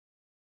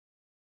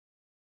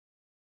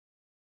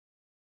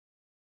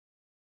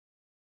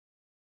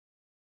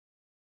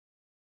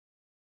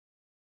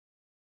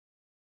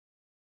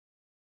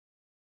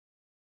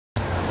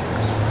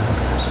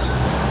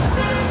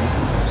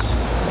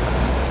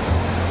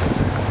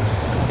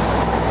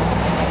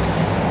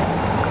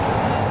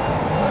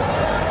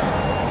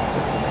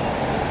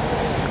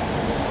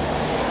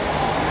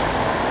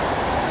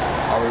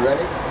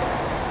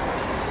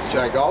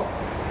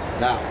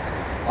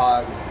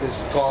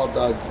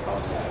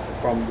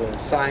from the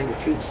sign, the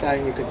street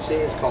sign you can see.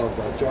 It's called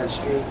George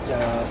Street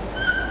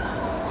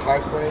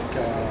Heartbreak.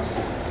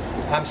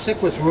 I'm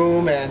sick with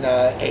rheum and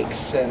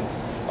aches and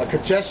a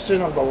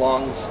congestion of the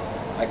lungs.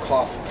 I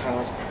cough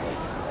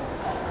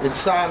constantly.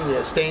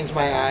 Insomnia stains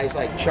my eyes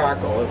like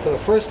charcoal, and for the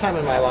first time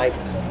in my life,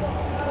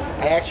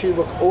 I actually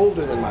look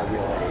older than my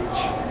real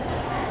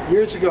age.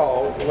 Years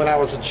ago, when I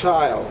was a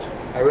child,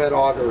 I read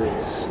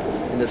auguries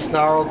in the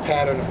snarled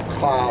pattern of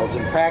clouds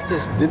and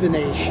practiced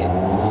divination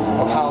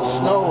of how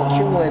snow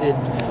accumulated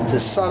to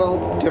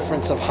subtle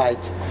difference of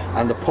height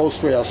on the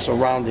post rails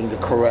surrounding the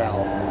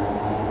corral.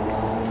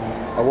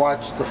 I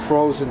watched the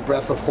frozen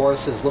breath of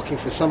horses looking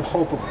for some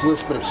hope of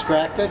bliss but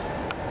abstracted,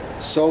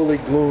 solely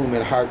gloom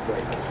and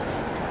heartbreak.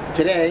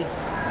 Today,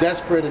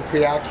 desperate and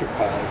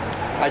preoccupied,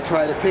 I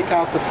try to pick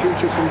out the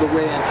future from the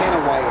way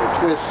antenna wire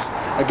twists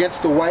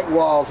against the white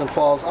walls and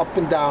falls up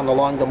and down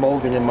along the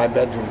molding in my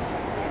bedroom.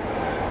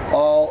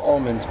 All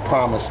omens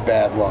promise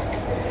bad luck.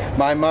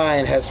 My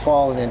mind has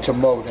fallen into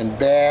moat and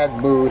bad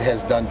mood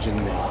has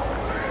dungeoned me.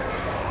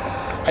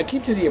 I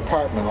keep to the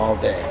apartment all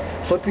day,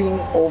 flipping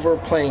over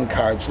playing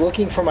cards,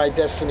 looking for my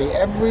destiny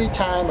every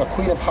time a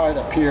Queen of Hearts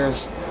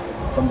appears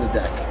from the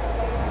deck.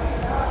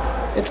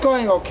 It's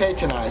going okay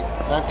tonight,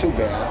 not too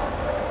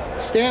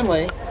bad.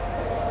 Stanley,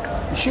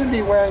 you shouldn't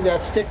be wearing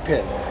that stick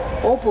pin.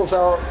 Opals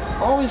are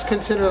always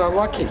considered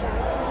unlucky.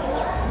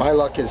 My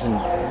luck isn't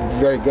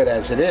very good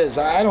as it is.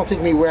 I don't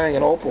think me wearing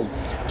an opal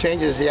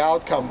changes the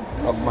outcome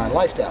of my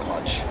life that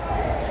much.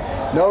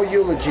 No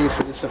eulogy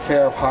for this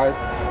affair of heart.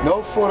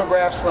 No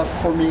photographs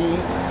left for me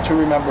to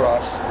remember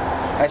us.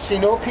 I see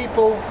no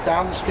people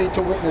down the street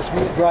to witness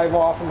me drive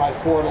off in my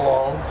Ford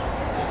alone.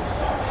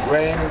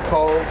 Rain and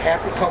cold,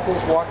 happy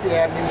couples walk the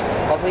avenues,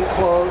 huddling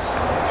close,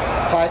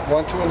 tight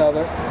one to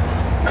another.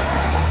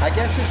 I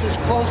guess this is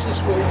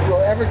closest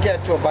we'll ever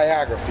get to a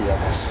biography of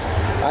us.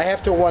 I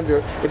have to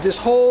wonder if this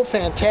whole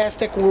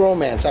fantastic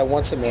romance I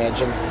once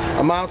imagined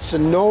amounts to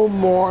no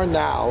more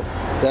now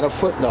than a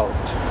footnote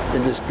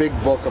in this big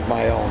book of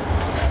my own.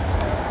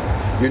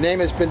 Your name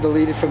has been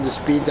deleted from the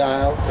speed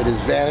dial. It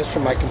has vanished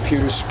from my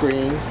computer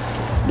screen.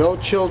 No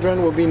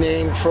children will be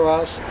named for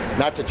us.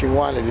 Not that you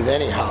wanted it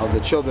anyhow,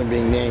 the children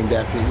being named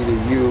after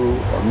either you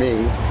or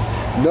me.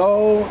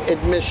 No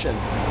admission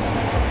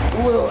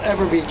will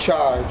ever be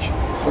charged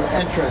for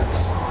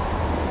entrance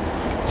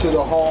to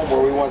the home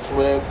where we once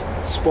lived,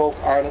 spoke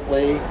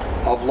ardently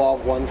of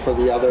love one for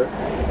the other,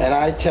 and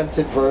I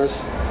tempted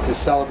verse to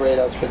celebrate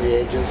us for the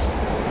ages.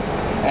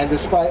 And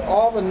despite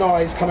all the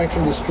noise coming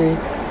from the street,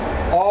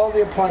 all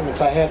the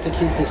appointments I have to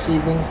keep this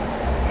evening,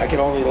 I can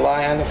only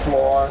lie on the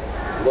floor,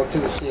 look to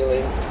the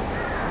ceiling.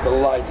 The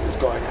light is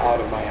going out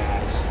of my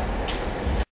eyes.